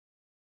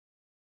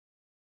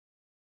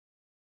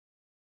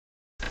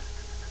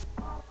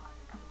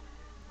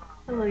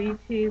Hello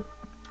YouTube,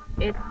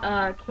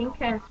 it's King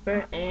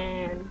Casper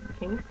and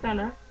King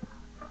STUNNAx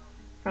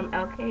from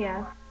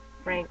LKF,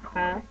 rank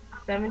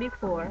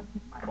 74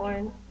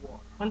 on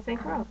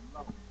Saints Row.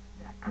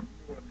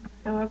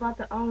 And we're about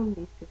to own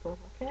these people,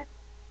 okay?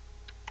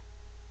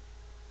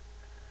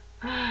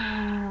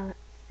 Let's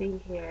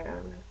see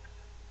here.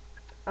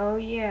 Oh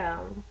yeah,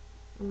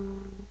 if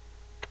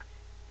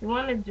you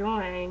want to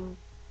join,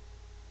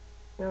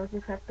 you'll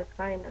just have to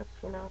find us,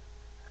 you know.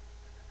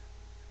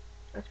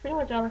 That's pretty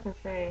much all I can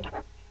say.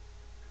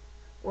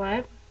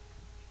 What?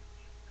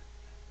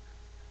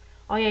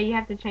 Oh yeah, you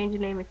have to change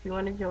your name if you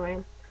want to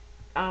join.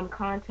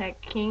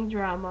 Contact King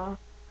Drama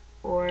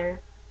or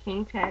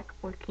King Tech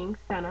or King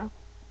STUNNAx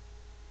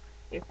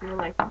if you would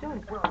like to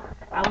join.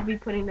 I will be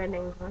putting their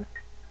names on.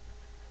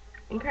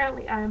 And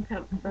currently I am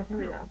Pimp, so here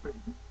we go.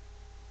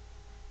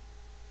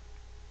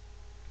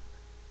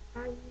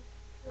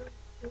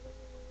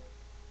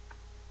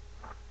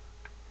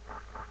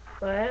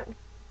 But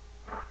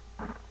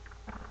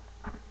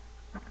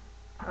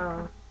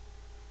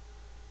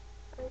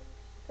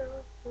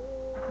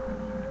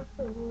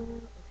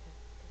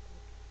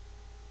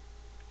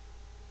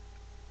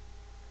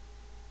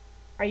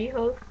are you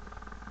host?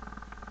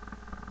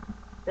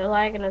 They're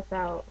lagging us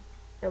out.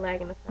 They're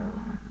lagging us out.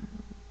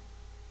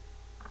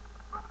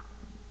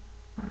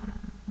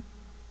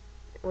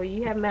 Well,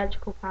 you have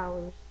magical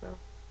powers, so.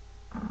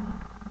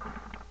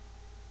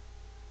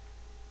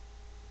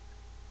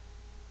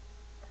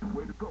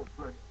 Way to go,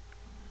 player.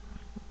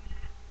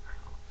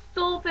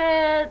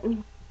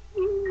 Stupid!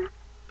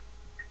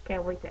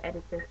 Can't wait to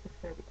edit this. It's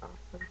gonna be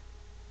awesome.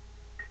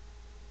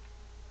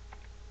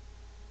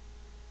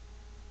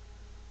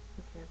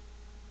 Okay.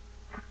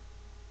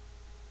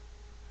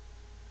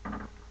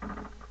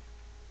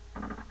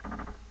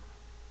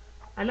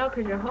 I know,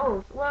 cause you're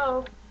host.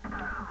 Well,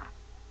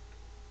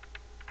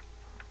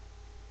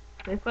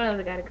 wait for the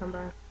other guy to come by.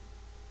 I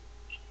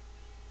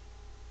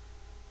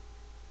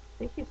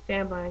think he's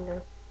standing behind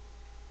us.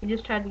 He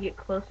just tried to get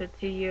closer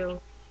to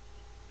you.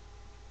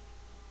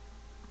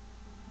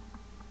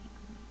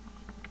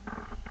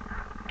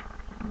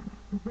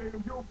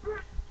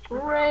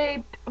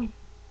 Raped.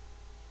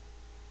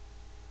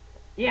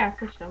 Yeah, I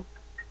pushed him.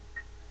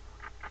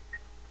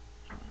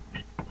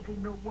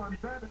 Ain't no one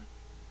better.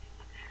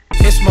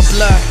 It's my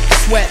blood,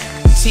 sweat,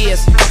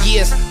 tears,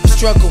 years of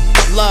struggle,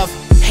 love,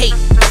 hate,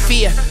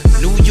 fear.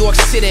 New York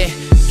City,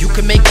 you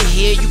can make it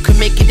here, you can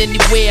make it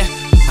anywhere.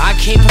 I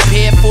came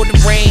prepared for the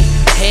rain,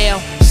 hail,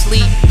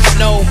 sleet,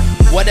 snow,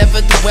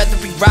 whatever the weather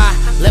we ride.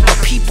 Let my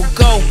people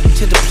go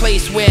to the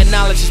place where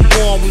knowledge is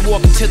born. We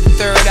walk into the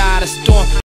third eye of the storm.